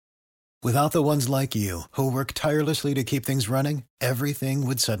Without the ones like you, who work tirelessly to keep things running, everything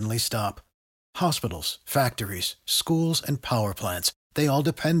would suddenly stop. Hospitals, factories, schools, and power plants, they all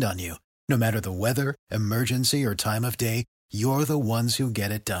depend on you. No matter the weather, emergency, or time of day, you're the ones who get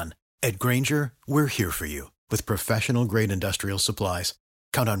it done. At Grainger, we're here for you with professional-grade industrial supplies.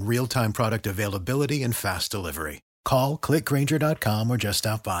 Count on real-time product availability and fast delivery. Call, click Grainger.com, or just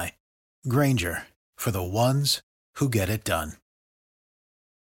stop by. Grainger, for the ones who get it done.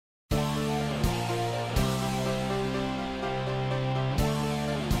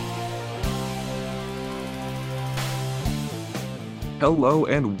 Hello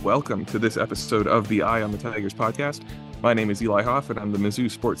and welcome to this episode of the Eye on the Tigers podcast. My name is Eli Hoff and I'm the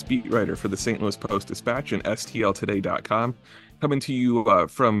Mizzou sports beat writer for the St. Louis Post-Dispatch and STLtoday.com. Coming to you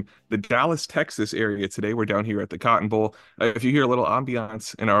from the Dallas, Texas area today. We're down here at the Cotton Bowl. If you hear a little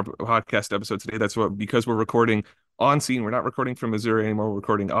ambiance in our podcast episode today, that's because we're recording on scene. We're not recording from Missouri anymore. We're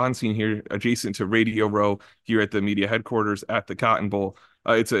recording on scene here adjacent to Radio Row here at the media headquarters at the Cotton Bowl.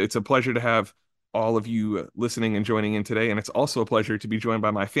 It's a pleasure to have all of you listening and joining in today. And it's also a pleasure to be joined by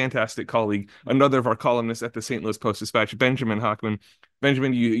my fantastic colleague, another of our columnists at the St. Louis Post-Dispatch, Benjamin Hochman.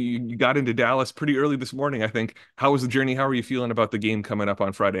 Benjamin, you got into Dallas pretty early this morning, I think. How was the journey? How are you feeling about the game coming up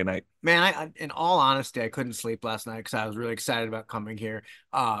on Friday night? Man, I in all honesty, I couldn't sleep last night because I was really excited about coming here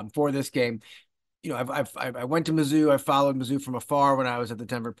for this game. I went to Mizzou. I followed Mizzou from afar when I was at the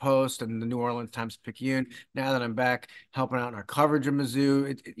Denver Post and the New Orleans Times-Picayune. Now that I'm back helping out in our coverage of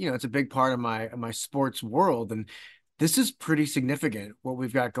Mizzou, it's a big part of my sports world, and this is pretty significant what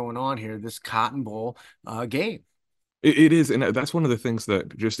we've got going on here. This Cotton Bowl game. It is, and that's one of the things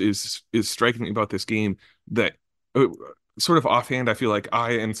that just is striking me about this game. That sort of offhand, I feel like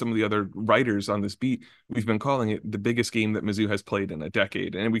I and some of the other writers on this beat, we've been calling it the biggest game that Mizzou has played in a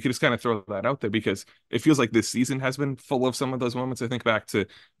decade. And we could just kind of throw that out there because it feels like this season has been full of some of those moments. I think back to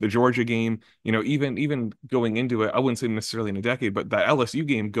the Georgia game, even going into it, I wouldn't say necessarily in a decade, but that LSU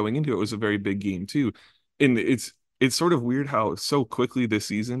game going into it was a very big game too. And it's sort of weird how so quickly this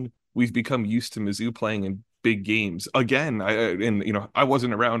season we've become used to Mizzou playing in big games again. I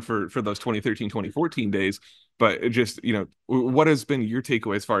wasn't around for those 2013, 2014 days. But what has been your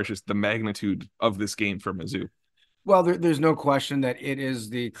takeaway as far as just the magnitude of this game for Mizzou? Well, there's no question that it is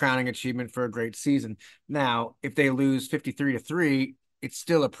the crowning achievement for a great season. Now, if they lose 53-3, it's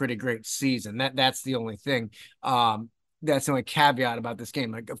still a pretty great season. That's the only thing. That's the only caveat about this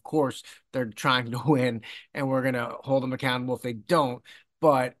game. Like, of course, they're trying to win, and we're gonna hold them accountable if they don't.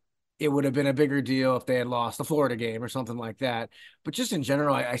 But it would have been a bigger deal if they had lost the Florida game or something like that. But just in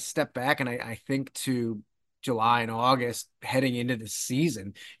general, I step back and I think to July and August heading into the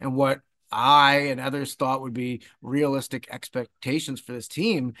season and what I and others thought would be realistic expectations for this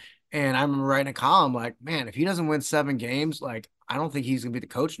team. And I remember writing a column like, man, if he doesn't win 7 games, like, I don't think he's going to be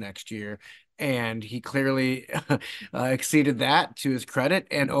the coach next year. And he clearly exceeded that to his credit.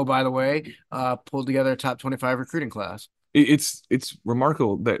 And oh, by the way, pulled together a top 25 recruiting class. It's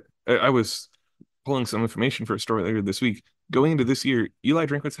remarkable that I was pulling some information for a story later this week. Going into this year, Eli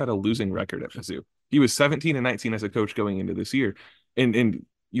Drinkwitz had a losing record at Mizzou. He was 17-19 as a coach going into this year. And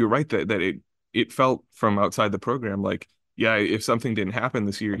you're right that it felt from outside the program like, yeah, if something didn't happen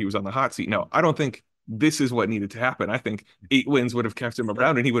this year, he was on the hot seat. No, I don't think this is what needed to happen. I think 8 wins would have kept him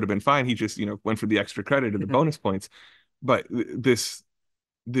around and he would have been fine. He just, went for the extra credit and the bonus points. But this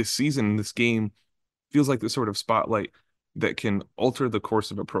season, this game feels like the sort of spotlight that can alter the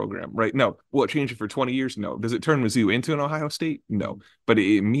course of a program, right? No. Will it change it for 20 years? No. Does it turn Mizzou into an Ohio State? No. But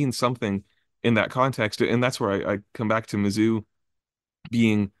it means something in that context. And that's where I come back to Mizzou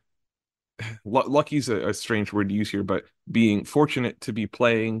being lucky is a strange word to use here, but being fortunate to be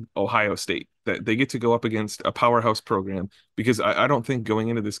playing Ohio State, that they get to go up against a powerhouse program, because I don't think going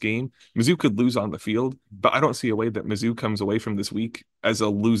into this game, Mizzou could lose on the field, but I don't see a way that Mizzou comes away from this week as a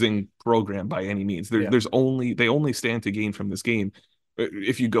losing program by any means. They only stand to gain from this game.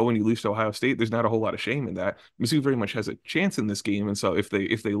 If you go and you lose to Ohio State, there's not a whole lot of shame in that. Mizzou very much has a chance in this game. And so if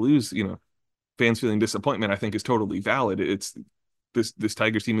they lose, fans feeling disappointment, I think is totally valid. It's this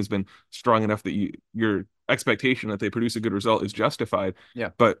Tigers team has been strong enough that your expectation that they produce a good result is justified. Yeah.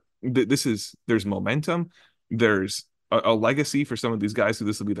 But there's momentum. There's a legacy for some of these guys who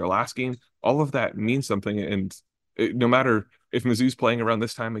this will be their last game. All of that means something. And no matter if Mizzou's playing around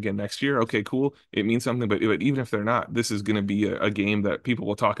this time again next year, okay, cool. It means something. But even if they're not, this is going to be a game that people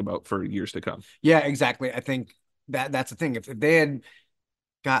will talk about for years to come. Yeah, exactly. I think that's the thing. If they had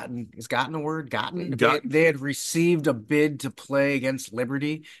gotten a word gotten they had received a bid to play against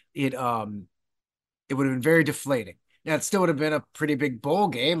Liberty, it would have been very deflating. Yeah, it still would have been a pretty big bowl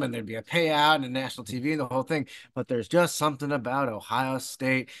game, and there'd be a payout and national TV and the whole thing. But there's just something about Ohio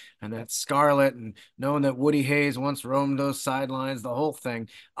State and that Scarlet, and knowing that Woody Hayes once roamed those sidelines, the whole thing,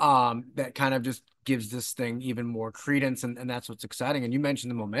 that kind of just gives this thing even more credence, and that's what's exciting. And you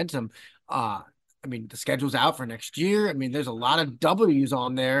mentioned the momentum. I mean, the schedule's out for next year. I mean, there's a lot of W's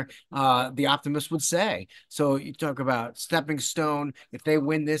on there, the optimist would say. So you talk about stepping stone. If they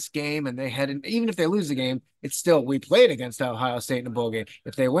win this game and they head in, even if they lose the game, it's still, we played against Ohio State in a bowl game.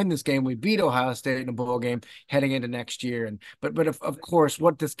 If they win this game, we beat Ohio State in a bowl game heading into next year. And but of course,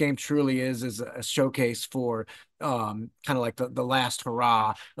 what this game truly is a showcase for kind of like the last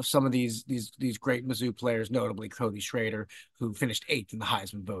hurrah of some of these great Mizzou players, notably Cody Schrader, who finished 8th in the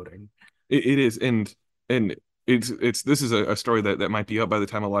Heisman voting. It is, and it's this is a story that might be up by the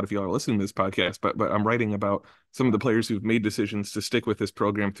time a lot of y'all are listening to this podcast. But I'm writing about some of the players who've made decisions to stick with this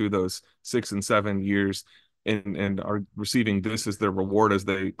program through those 6 and 7 years, and are receiving this as their reward as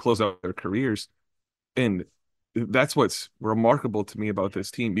they close out their careers. And that's what's remarkable to me about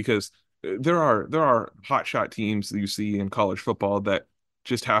this team, because there are hotshot teams that you see in college football that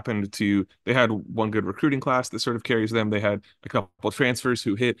just happened to, they had one good recruiting class that sort of carries them. They had a couple of transfers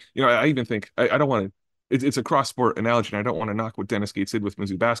who hit. I even think I don't want to. It's a cross sport analogy, and I don't want to knock what Dennis Gates did with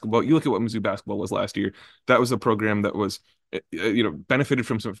Mizzou basketball. You look at what Mizzou basketball was last year. That was a program that was, benefited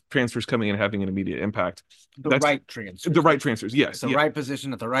from some transfers coming in and having an immediate impact. The right transfers. The right transfers, yes. The right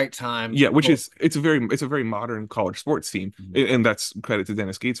position at the right time. Yeah, it's a very modern college sports team, and that's credit to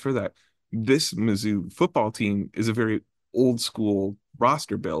Dennis Gates for that. This Mizzou football team is a very old school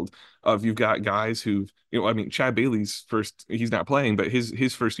roster build of, you've got guys who, Chad Bailey's he's not playing, but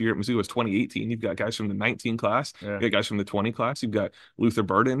his first year at Mizzou was 2018. You've got guys from the 19 class, you've got guys from the 20 class, you've got Luther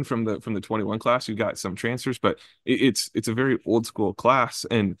Burden from the 21 class, you've got some transfers, but it's a very old school class.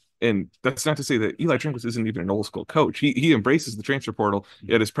 And that's not to say that Eli Drinkwitz isn't even an old school coach. He embraces the transfer portal.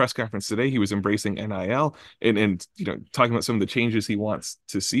 At his press conference today, he was embracing NIL and talking about some of the changes he wants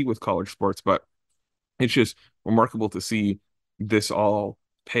to see with college sports. But it's just remarkable to see this all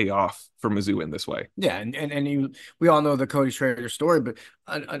pay off for Mizzou in this way. Yeah, and we all know the Cody Schrader story, but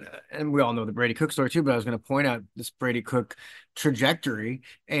and we all know the Brady Cook story too. But I was going to point out this Brady Cook trajectory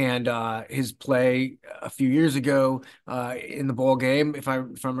and his play a few years ago in the bowl game, if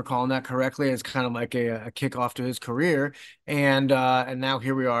I'm recalling that correctly, is kind of like a kickoff to his career, and now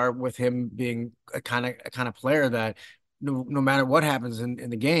here we are with him being a kind of player that no matter what happens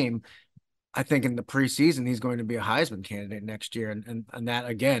in the game, I think in the preseason, he's going to be a Heisman candidate next year. And that,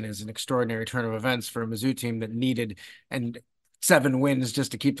 again, is an extraordinary turn of events for a Mizzou team that needed 7 wins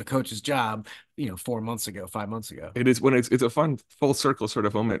just to keep the coach's job, 5 months ago. It is, when it's a fun full circle sort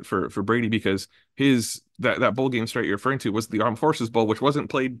of moment for Brady, because that bowl game start you're referring to was the Armed Forces Bowl, which wasn't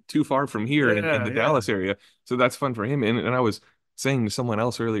played too far from here in the Dallas area. So that's fun for him. And I was saying to someone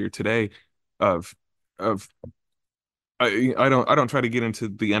else earlier today of I don't try to get into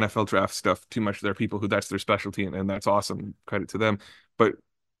the NFL draft stuff too much. There are people who that's their specialty, and that's awesome. Credit to them. But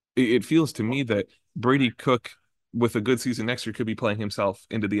it feels to me that Brady Cook, with a good season next year, could be playing himself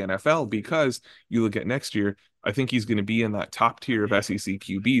into the NFL, because you look at next year, I think he's going to be in that top tier of SEC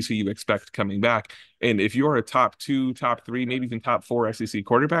QBs who you expect coming back. And if you're a top 2, top 3, maybe even top 4 SEC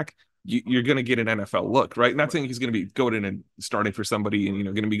quarterback, you're going to get an NFL look, right? Not saying he's going to be going in and starting for somebody and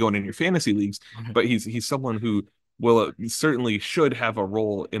going to be going in your fantasy leagues, but he's someone who certainly should have a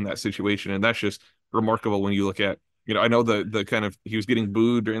role in that situation. And that's just remarkable when you look at, I know the kind of, he was getting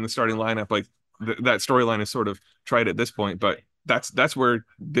booed during the starting lineup, like that storyline is sort of tried at this point, but that's where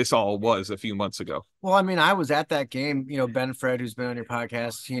this all was a few months ago. Well, I mean, I was at that game, Ben Fred, who's been on your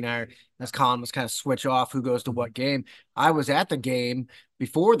podcast, he and I, as Colin was kind of switch off who goes to what game. I was at the game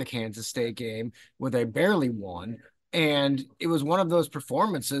before the Kansas State game where they barely won. And it was one of those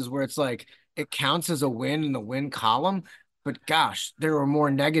performances where it's like, it counts as a win in the win column, but gosh, there were more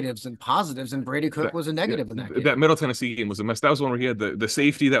negatives than positives, and Brady Cook was a negative in that game. That Middle Tennessee game was a mess. That was one where he had the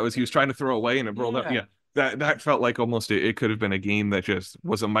safety he was trying to throw away and it rolled up. Yeah, that felt like almost it could have been a game that just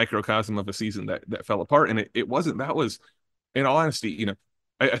was a microcosm of a season that fell apart, and it wasn't. That was, in all honesty,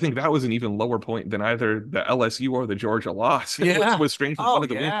 I think that was an even lower point than either the LSU or the Georgia loss. Yeah, it was strangely one of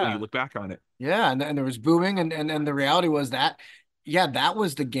the wins when you look back on it. Yeah, and there was booing, and the reality was that. Yeah, that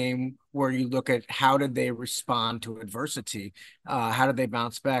was the game where you look at how did they respond to adversity, how did they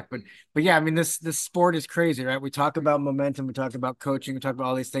bounce back? But yeah, I mean this sport is crazy, right? We talk about momentum, we talk about coaching, we talk about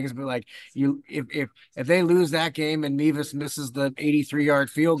all these things, but like if they lose that game and Mevis misses the 83-yard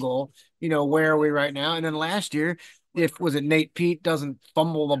field goal, where are we right now? And then last year, if was it Nate Pete doesn't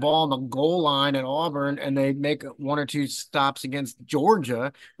fumble the ball on the goal line at Auburn and they make one or two stops against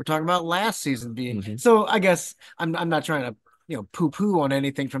Georgia. We're talking about last season being so. I guess I'm not trying to poo-poo on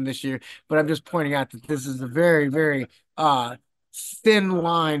anything from this year, but I'm just pointing out that this is a very, very thin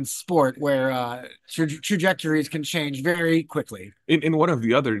line sport where trajectories can change very quickly. In one of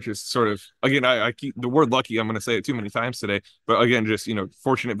the other, just sort of, again, I keep the word lucky, I'm going to say it too many times today, but again, just,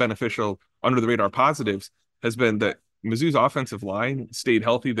 fortunate, beneficial, under the radar positives has been that Mizzou's offensive line stayed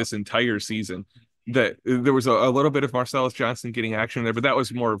healthy this entire season. That there was a little bit of Marcellus Johnson getting action there, but that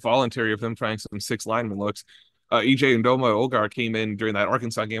was more voluntary of them trying some six lineman looks. EJ and Doma Ogar came in during that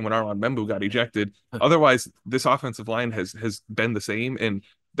Arkansas game when Armand Membu got ejected. Otherwise, this offensive line has been the same, and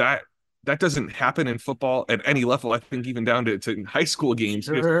that doesn't happen in football at any level. I think even down to high school games,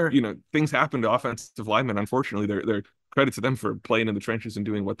 Sure. things happen to offensive linemen. Unfortunately, they're credit to them for playing in the trenches and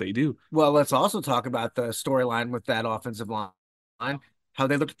doing what they do. Well, let's also talk about the storyline with that offensive line, how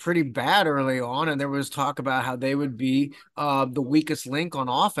they looked pretty bad early on, and there was talk about how they would be the weakest link on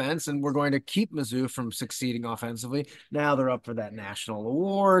offense, and we're going to keep Mizzou from succeeding offensively. Now they're up for that national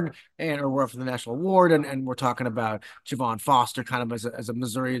award, or we're up for the national award, and we're talking about Javon Foster kind of as a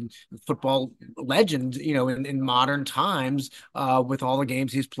Missouri football legend, in modern times, with all the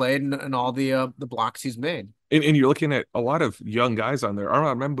games he's played and all the blocks he's made. And you're looking at a lot of young guys on there.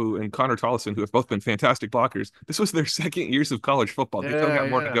 Armand Membu and Connor Tollison, who have both been fantastic blockers. This was their second years of college football. They still got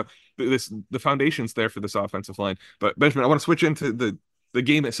more to go. The foundation's there for this offensive line. But Benjamin, I want to switch into the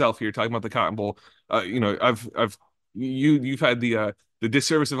game itself here, talking about the Cotton Bowl. You've had the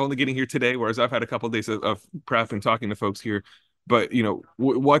disservice of only getting here today, whereas I've had a couple of days of prep and talking to folks here. But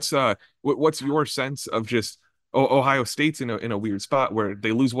what's your sense of just Ohio State's in a weird spot where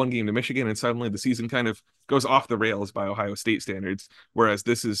they lose one game to Michigan and suddenly the season kind of goes off the rails by Ohio State standards, whereas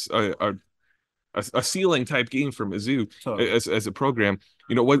this is a ceiling type game for Mizzou as a program.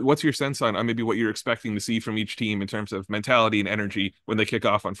 What's your sense on maybe what you're expecting to see from each team in terms of mentality and energy when they kick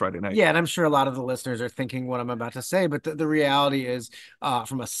off on Friday night? Yeah, and I'm sure a lot of the listeners are thinking what I'm about to say, but the reality is,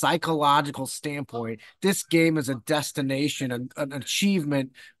 from a psychological standpoint, this game is a destination, an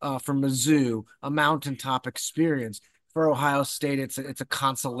achievement for Mizzou, a mountaintop experience. For Ohio State, it's a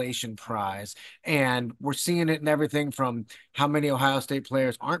consolation prize, and we're seeing it in everything from how many Ohio State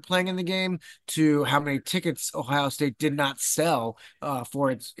players aren't playing in the game to how many tickets Ohio State did not sell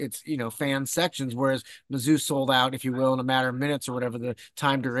for its fan sections, whereas Mizzou sold out, if you will, in a matter of minutes or whatever the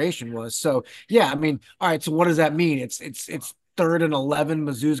time duration was. So yeah, I mean, all right. So what does that mean? It's 3rd and 11.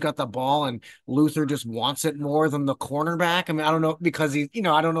 Mizzou's got the ball, and Luther just wants it more than the cornerback. I mean, I don't know, because I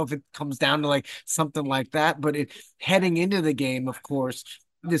don't know if it comes down to like something like that, but heading into the game, of course,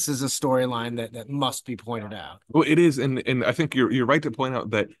 this is a storyline that must be pointed out. Well, it is, and I think you're right to point out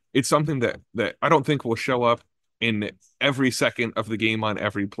that it's something that I don't think will show up in every second of the game on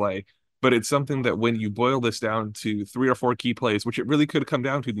every play. But it's something that when you boil this down to 3 or 4 key plays, which it really could come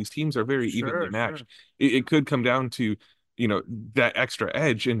down to, these teams are very evenly matched. Sure. It could come down to that extra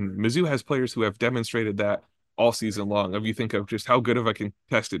edge, and Mizzou has players who have demonstrated that all season long. If you think of just how good of a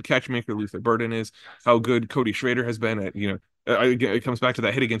contested catchmaker Luther Burden is, how good Cody Schrader has been at, it comes back to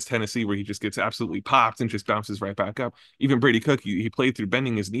that hit against Tennessee where he just gets absolutely popped and just bounces right back up. Even Brady Cook, he played through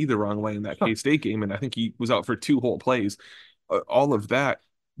bending his knee the wrong way in that K-State game, and I think he was out for 2 whole plays. All of that,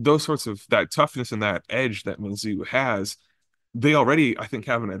 those sorts of that toughness and that edge that Mizzou has, they already, I think,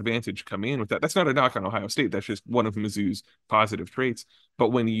 have an advantage coming in with that. That's not a knock on Ohio State. That's just one of Mizzou's positive traits. But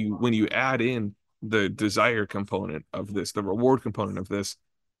when you add in the desire component of this, the reward component of this,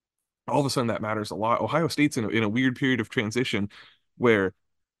 all of a sudden that matters a lot. Ohio State's in a weird period of transition where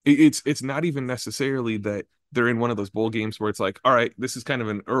it's not even necessarily that they're in one of those bowl games where it's like, all right, this is kind of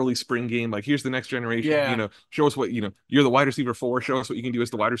an early spring game. Like, here's the next generation. Yeah. Show us what, you're the wide receiver 4. Show us what you can do as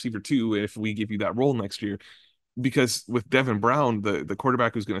the wide receiver 2 if we give you that role next year. Because with Devin Brown, the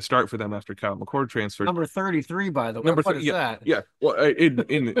quarterback who's going to start for them after Kyle McCord transferred, number 33, by the way. Number 30, that? Yeah. Well,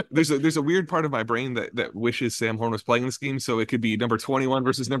 there's a weird part of my brain that wishes Sam Horn was playing this game so it could be number 21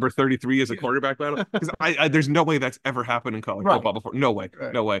 versus number 33 as a quarterback battle. Because there's no way that's ever happened in college football before. No way.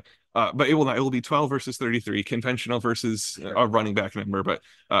 Right. No way. But it will not. It will be 12 versus 33, conventional versus a running back number. But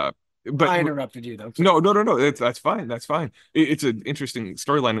I interrupted you though. No. That's fine. That's fine. It's an interesting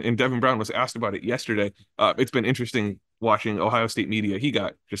storyline, and Devin Brown was asked about it yesterday. It's been interesting watching Ohio State media. He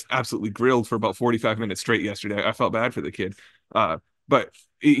got just absolutely grilled for about 45 minutes straight yesterday. I felt bad for the kid, but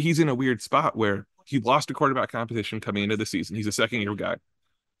he's in a weird spot where he lost a quarterback competition coming into the season. He's a second-year guy,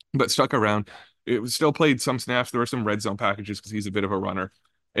 but stuck around. It was still played some snaps. There were some red zone packages because he's a bit of a runner,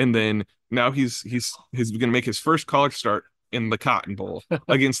 and then now he's going to make his first college start in the Cotton Bowl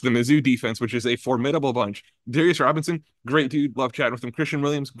against the Mizzou defense, which is a formidable bunch. Darius Robinson, great dude, love chatting with him. Christian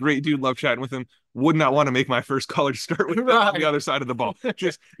Williams, great dude, love chatting with him. Would not want to make my first college start with them on the other side of the ball.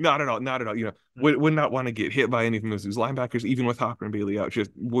 Just not at all, not at all. Would not want to get hit by any of Mizzou's linebackers, even with Hopper and Bailey out.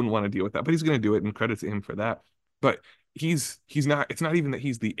 Just wouldn't want to deal with that. But he's going to do it, and credit to him for that. But he's not, it's not even that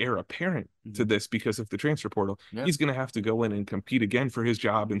he's the heir apparent to this because of the transfer portal. He's going to have to go in and compete again for his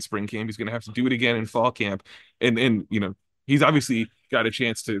job in spring camp. He's going to have to do it again in fall camp. And he's obviously got a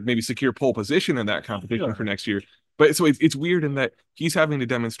chance to maybe secure pole position in that competition for next year. But so it's weird in that he's having to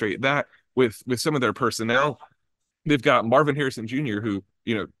demonstrate that with some of their personnel. They've got Marvin Harrison Jr., who,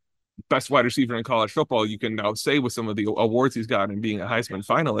 best wide receiver in college football, you can now say with some of the awards he's got and being a Heisman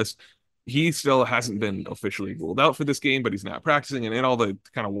finalist. He still hasn't been officially ruled out for this game, but he's not practicing, and all the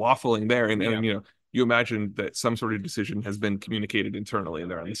kind of waffling there. And you imagine that some sort of decision has been communicated internally in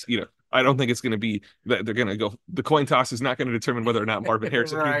there. I don't think it's going to be that they're going to go. The coin toss is not going to determine whether or not Marvin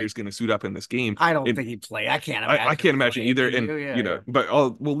Harrison Jr. is going to suit up in this game. I don't think he'd play. I can't imagine. I can't imagine either. And but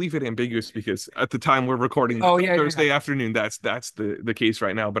we'll leave it ambiguous because at the time we're recording Thursday afternoon, that's the case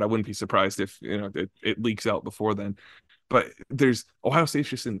right now. But I wouldn't be surprised if it leaks out before then. But Ohio State's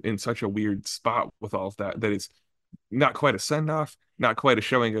just in such a weird spot with all of that it's not quite a send-off, not quite a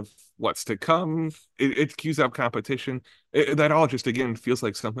showing of what's to come. It cues up competition. That all just, again, feels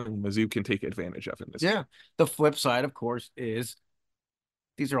like something Mizzou can take advantage of in this game. The flip side, of course, is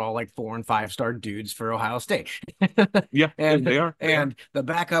these are all like 4- and 5-star dudes for Ohio State. And they are. And the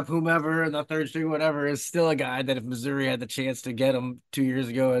backup, whomever, and the third string, whatever, is still a guy that if Missouri had the chance to get him 2 years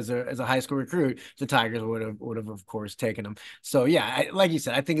ago as a high school recruit, the Tigers would have of course taken him. So like you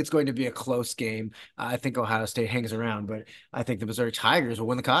said, I think it's going to be a close game. I think Ohio State hangs around, but I think the Missouri Tigers will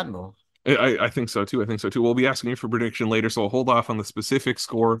win the Cotton Bowl. I think so too. We'll be asking you for prediction later, so we'll hold off on the specific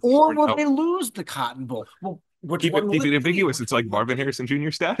score. Or will they lose the Cotton Bowl? Well, keep it ambiguous. It's like Marvin Harrison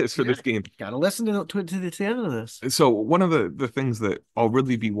Jr. status for this game. Got to listen to the end of this. So one of the things that I'll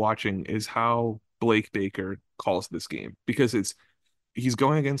really be watching is how Blake Baker calls this game, because he's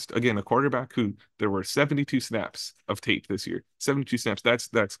going against, again, a quarterback who there were 72 snaps of tape this year. 72 snaps.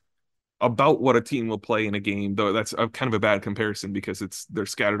 That's about what a team will play in a game, though that's kind of a bad comparison because they're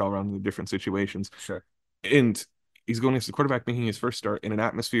scattered all around the different situations. Sure. And he's going against the quarterback making his first start in an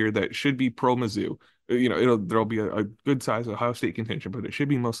atmosphere that should be pro Mizzou. There'll be a good size Ohio State contingent, but it should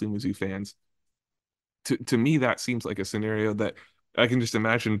be mostly Mizzou fans. To me, that seems like a scenario that I can just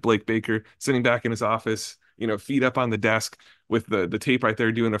imagine Blake Baker sitting back in his office, feet up on the desk with the tape right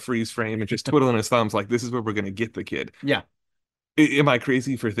there, doing a freeze frame and just twiddling his thumbs like, this is where we're going to get the kid. Yeah. Am I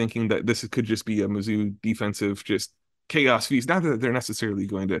crazy for thinking that this could just be a Mizzou defensive just chaos feast? Not that they're necessarily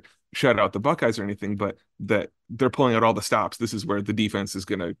going to shut out the Buckeyes or anything, but that they're pulling out all the stops. This is where the defense is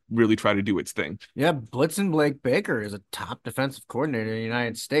going to really try to do its thing. Yeah, Blitzen Blake Baker is a top defensive coordinator in the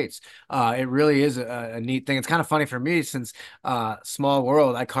United States. It really is a neat thing. It's kind of funny for me since small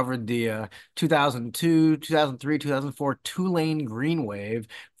world. I covered the 2002, 2003, 2004 Tulane Green Wave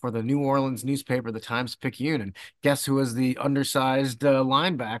for the New Orleans newspaper, the Times-Picayune. And guess who was the undersized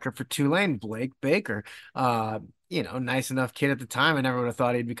linebacker for Tulane? Blake Baker. Nice enough kid at the time. I never would have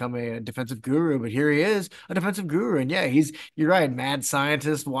thought he'd become a defensive guru, but here he is, a defensive guru. And you're right, mad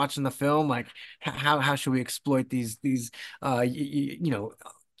scientist watching the film. Like, how should we exploit these I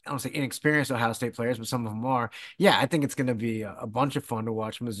don't say inexperienced Ohio State players, but some of them are. Yeah, I think it's going to be a bunch of fun to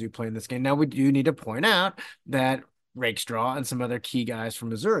watch Mizzou play in this game. Now, we do need to point out that Rakestraw and some other key guys from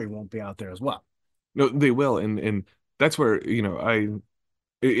Missouri won't be out there as well. No, they will. And that's where,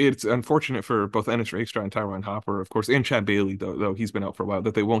 it's unfortunate for both Ennis Rakestraw and Tyron Hopper, of course, and Chad Bailey, though he's been out for a while,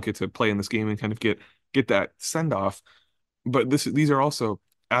 that they won't get to play in this game and kind of get that send-off. But these are also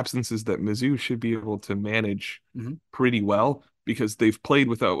absences that Mizzou should be able to manage pretty well, because they've played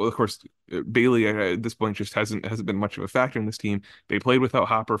without, well, of course, Bailey at this point just hasn't been much of a factor in this team. They played without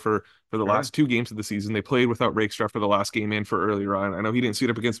Hopper for the last 2 games of the season. They played without Rakestraw for the last game and for earlier on. I know he didn't suit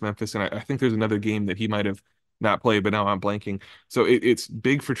up against Memphis, and I think there's another game that he might have not played, but now I'm blanking. So it's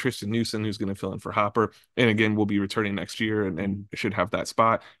big for Tristan Newsom, who's going to fill in for Hopper, and again will be returning next year and should have that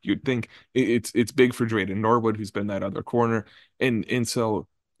spot. You'd think it's big for Drayden Norwood, who's been that other corner, and so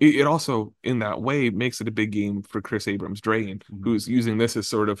it also in that way makes it a big game for Chris Abrams-Drayen, who's using this as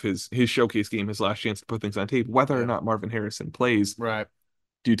sort of his showcase game, his last chance to put things on tape, whether or not Marvin Harrison plays. Right.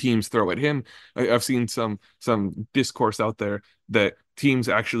 Do teams throw at him? I've seen some discourse out there that teams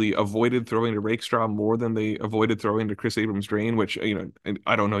actually avoided throwing to Rakestraw more than they avoided throwing to Chris Abrams-Drayen, which, and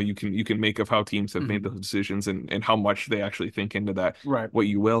I don't know, you can make of how teams have made those decisions and how much they actually think into that, right? What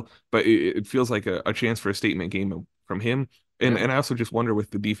you will, but it feels like a chance for a statement game from him. And I also just wonder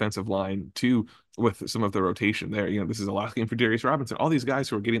with the defensive line too, with some of the rotation there. This is a last game for Darius Robinson. All these guys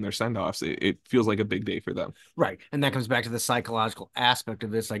who are getting their send-offs, it feels like a big day for them. Right. And that comes back to the psychological aspect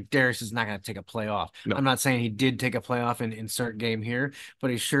of this. Like Darius is not going to take a playoff. No. I'm not saying he did take a playoff in insert game here,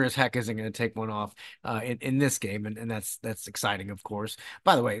 but he sure as heck isn't going to take one off in this game. And that's exciting, of course.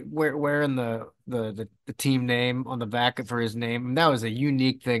 By the way, where in the team name on the back for his name, that was a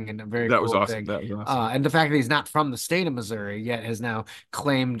unique thing and a very That cool was awesome. thing. That was awesome. And the fact that he's not from the state of Missouri yet has now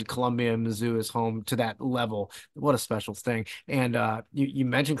claimed Columbia and Mizzou as home to that level. What a special thing. And you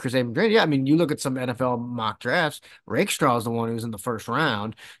mentioned Chris Abrams. Yeah, I mean, you look at some NFL mock drafts, Rakestraw is the one who's in the first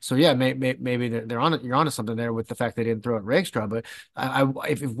round. So yeah, maybe they're on it. You're onto something there with the fact they didn't throw at Rakestraw. But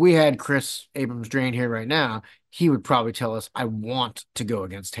if we had Chris Abrams Drain here right now, he would probably tell us, "I want to go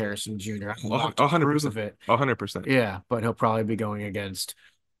against Harrison Jr. I want to prove it." 100%. Yeah, but he'll probably be going against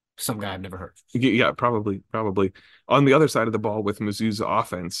some guy I've never heard. Yeah, probably. On the other side of the ball with Mizzou's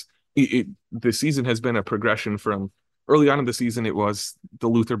offense, the season has been a progression from early on in the season. It was the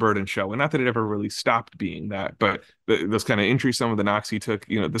Luther Burden show, and not that it ever really stopped being that, but those kind of injuries, some of the knocks he took,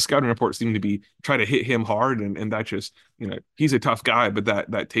 the scouting report seemed to be try to hit him hard, and that just, he's a tough guy, but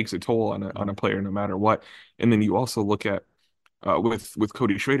that takes a toll on a player no matter what. And then you also look at with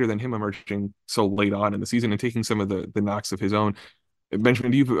Cody Schrader, then him emerging so late on in the season and taking some of the knocks of his own.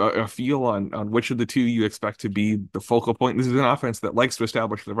 Benjamin, do you have a feel on which of the two you expect to be the focal point? This is an offense that likes to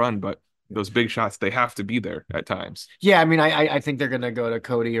establish the run, but those big shots, they have to be there at times. Yeah, I mean, I think they're going to go to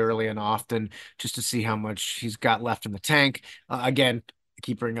Cody early and often just to see how much he's got left in the tank. Again, I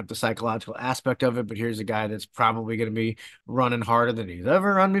keep bringing up the psychological aspect of it, but here's a guy that's probably going to be running harder than he's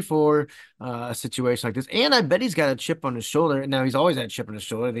ever run before, a situation like this. And I bet he's got a chip on his shoulder. Now, he's always had a chip on his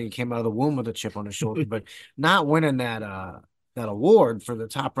shoulder. I think he came out of the womb with a chip on his shoulder, but not winning that award for the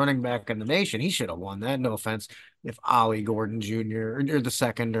top running back in the nation. He should have won that. No offense if Ollie Gordon Jr. or the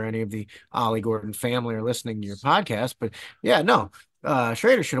second or any of the Ollie Gordon family are listening to your podcast. But yeah, no,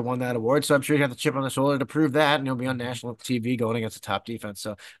 Schrader should have won that award. So I'm sure he had the chip on the shoulder to prove that, and he'll be on national TV going against the top defense.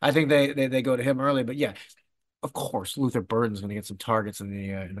 So I think they go to him early. But yeah, of course, Luther Burden's going to get some targets in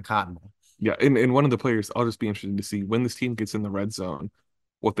the Cotton Bowl. Yeah, and one of the players, I'll just be interested to see when this team gets in the red zone,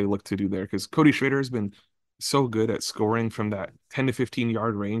 what they look to do there, because Cody Schrader has been so good at scoring from that 10 to 15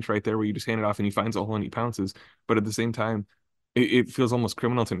 yard range right there where you just hand it off and he finds a hole and he pounces. But at the same time, it feels almost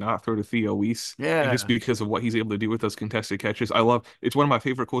criminal to not throw to Theo Weiss. Yeah. Just because of what he's able to do with those contested catches. It's one of my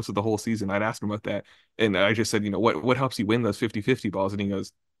favorite quotes of the whole season. I'd asked him about that. And I just said, what helps you win those 50-50 balls? And he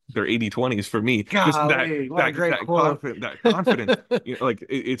goes, they're 80-20s for me. Golly, just that confidence.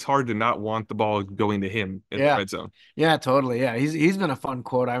 It's hard to not want the ball going to him in the red zone. Yeah, totally. Yeah, he's been a fun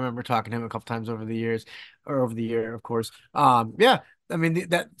quote. I remember talking to him a couple times over the years, or over the year, of course. Yeah, I mean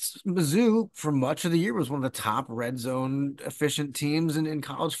that Mizzou for much of the year was one of the top red zone efficient teams in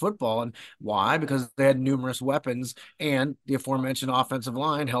college football. And why? Because they had numerous weapons, and the aforementioned offensive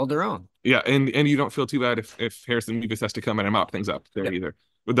line held their own. Yeah, and you don't feel too bad if Harrison Mevis has to come in and mop things up there either.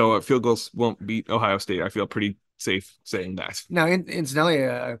 Though field goals won't beat Ohio State, I feel pretty safe saying that. Now, incidentally,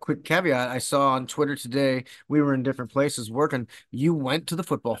 a quick caveat I saw on Twitter today, we were in different places working. You went to the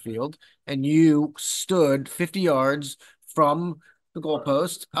football field and you stood 50 yards from the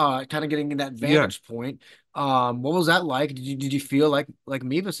goalpost, kind of getting in that vantage point. What was that like? Did you feel like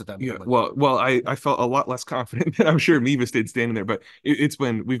Mevis at that moment? Yeah, well, I felt a lot less confident than I'm sure Mevis did standing there. But it's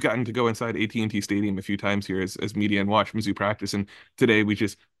when we've gotten to go inside AT&T Stadium a few times here as media and watch Mizzou practice. And today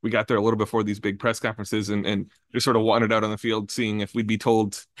we got there a little before these big press conferences and just sort of wandered out on the field, seeing if we'd be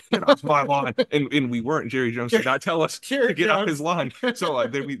told get off my lawn, and we weren't. Jerry Jones did not tell us to get off his lawn. So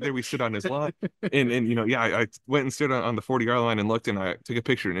there we stood on his lawn, and I went and stood on the 40-yard line and looked, and I took a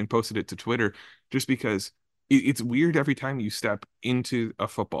picture and posted it to Twitter, just because it's weird every time you step into a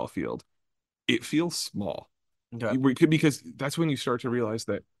football field, it feels small. Okay. Because that's when you start to realize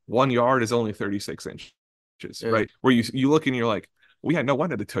that 1 yard is only 36 inches, right? Where you look and you're like, well, yeah, no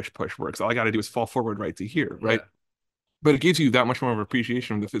wonder the tush push works. All I got to do is fall forward right to here, right? But it gives you that much more of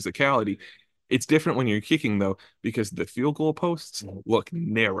appreciation of the physicality. It's different when you're kicking, though, because the field goal posts look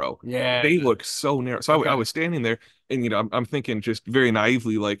narrow. Yeah, they look so narrow. So I was standing there, and I'm thinking just very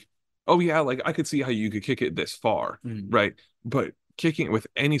naively, like, oh yeah, like I could see how you could kick it this far, right? But kicking it with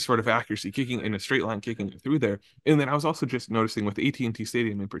any sort of accuracy, kicking in a straight line, kicking it through there. And then I was also just noticing with AT&T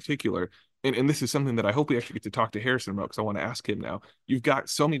Stadium in particular, and this is something that I hope we actually get to talk to Harrison about, because I want to ask him now. You've got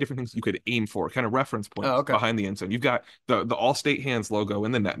so many different things you could aim for, kind of reference points behind the end zone. You've got the All-State Hands logo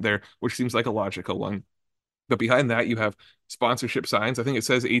in the net there, which seems like a logical one. But behind that, you have sponsorship signs. I think it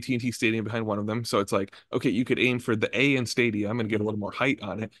says AT&T Stadium behind one of them. So it's like, okay, you could aim for the A in stadium and get a little more height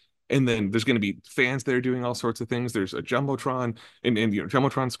on it. And then there's going to be fans there doing all sorts of things. There's a Jumbotron and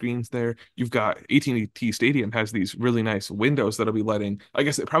Jumbotron screens there. You've got AT&T Stadium has these really nice windows that'll be letting, I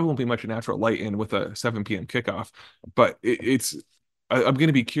guess it probably won't be much natural light in with a 7 p.m. kickoff, but I'm going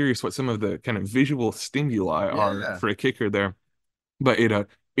to be curious what some of the kind of visual stimuli are for a kicker there. But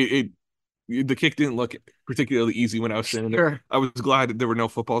the kick didn't look particularly easy when I was standing there. I was glad that there were no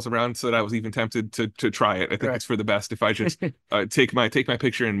footballs around, so that I was even tempted to try it. I think it's for the best if I just take my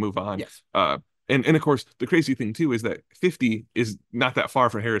picture and move on. Yes. And of course, the crazy thing too is that 50 is not that far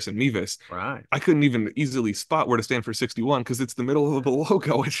from Harrison Mevis. Right. I couldn't even easily spot where to stand for 61 because it's the middle of the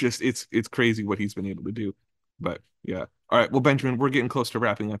logo. It's just it's crazy what he's been able to do. But yeah. All right. Well, Benjamin, we're getting close to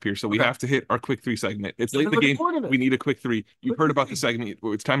wrapping up here, so we have to hit our quick three segment. It's late in the game. We need a quick three. You've heard about the segment.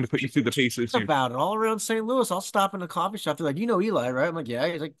 It's time to put you through the paces here. About it all around St. Louis. I'll stop in a coffee shop. They're like, you know Eli, right? I'm like, yeah.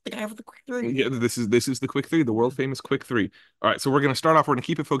 He's like, the guy with the quick three. Yeah, this is the quick three, the world famous quick three. All right, so we're going to start off. We're going to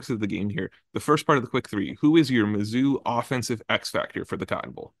keep it focused to the game here. The first part of the quick three. Who is your Mizzou offensive X factor for the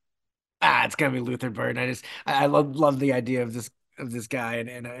Cotton Bowl? It's gonna be Luther Burden. I love the idea of this guy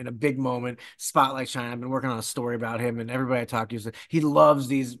in a big moment, spotlight shine. I've been working on a story about him, and everybody I talk to said he loves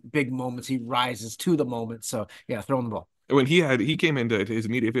these big moments. He rises to the moment. So yeah, throw him the ball. When he came into his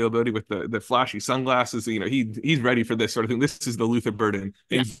media availability with the flashy sunglasses, he's ready for this sort of thing. This is the Luther Burden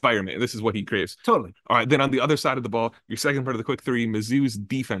environment. This is what he craves. Totally. All right. Then on the other side of the ball, your second part of the quick three, Mizzou's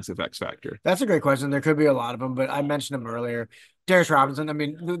defensive X factor. That's a great question. There could be a lot of them, but I mentioned him earlier. Darius Robinson. I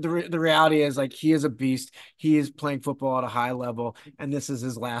mean, the reality is like he is a beast. He is playing football at a high level, and this is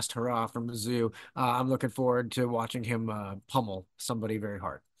his last hurrah from Mizzou. I'm looking forward to watching him pummel somebody very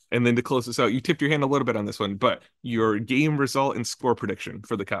hard. And then to close this out, you tipped your hand a little bit on this one, but your game result and score prediction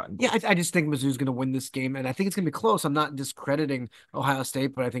for the Cotton Bowl. Yeah, I just think Mizzou's going to win this game, and I think it's going to be close. I'm not discrediting Ohio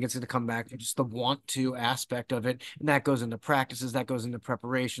State, but I think it's going to come back to just the want-to aspect of it, and that goes into practices, that goes into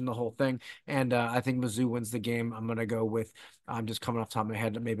preparation, the whole thing. And I think Mizzou wins the game. I'm going to go with, I'm just coming off the top of my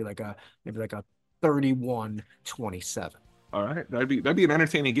head, maybe like a 31-27. All right, that'd be an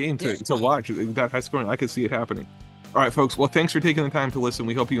entertaining game to watch. That high scoring, I could see it happening. All right, folks. Well, thanks for taking the time to listen.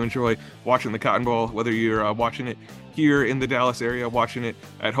 We hope you enjoy watching the Cotton Bowl, whether you're watching it here in the Dallas area, watching it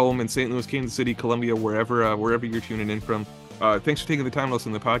at home in St. Louis, Kansas City, Columbia, wherever you're tuning in from. Thanks for taking the time to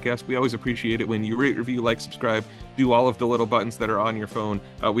listen to the podcast. We always appreciate it when you rate, review, like, subscribe, do all of the little buttons that are on your phone.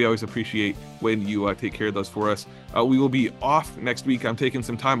 We always appreciate when you take care of those for us. We will be off next week. I'm taking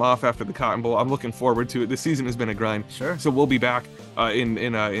some time off after the Cotton Bowl. I'm looking forward to it. This season has been a grind. Sure. So we'll be back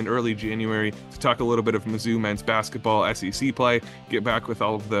in early January to talk a little bit of Mizzou men's basketball SEC play, get back with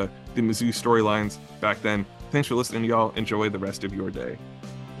all of the Mizzou storylines back then. Thanks for listening, y'all. Enjoy the rest of your day.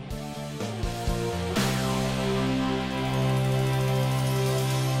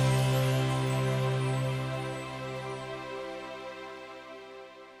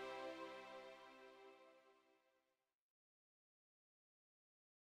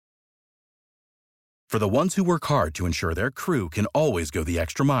 For the ones who work hard to ensure their crew can always go the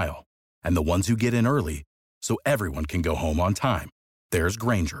extra mile, and the ones who get in early so everyone can go home on time, there's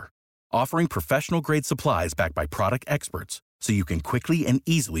Grainger, offering professional-grade supplies backed by product experts so you can quickly and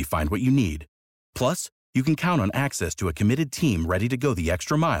easily find what you need. Plus, you can count on access to a committed team ready to go the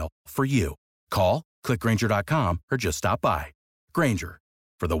extra mile for you. Call, click Grainger.com, or just stop by. Grainger,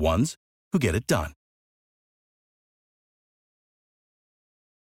 for the ones who get it done.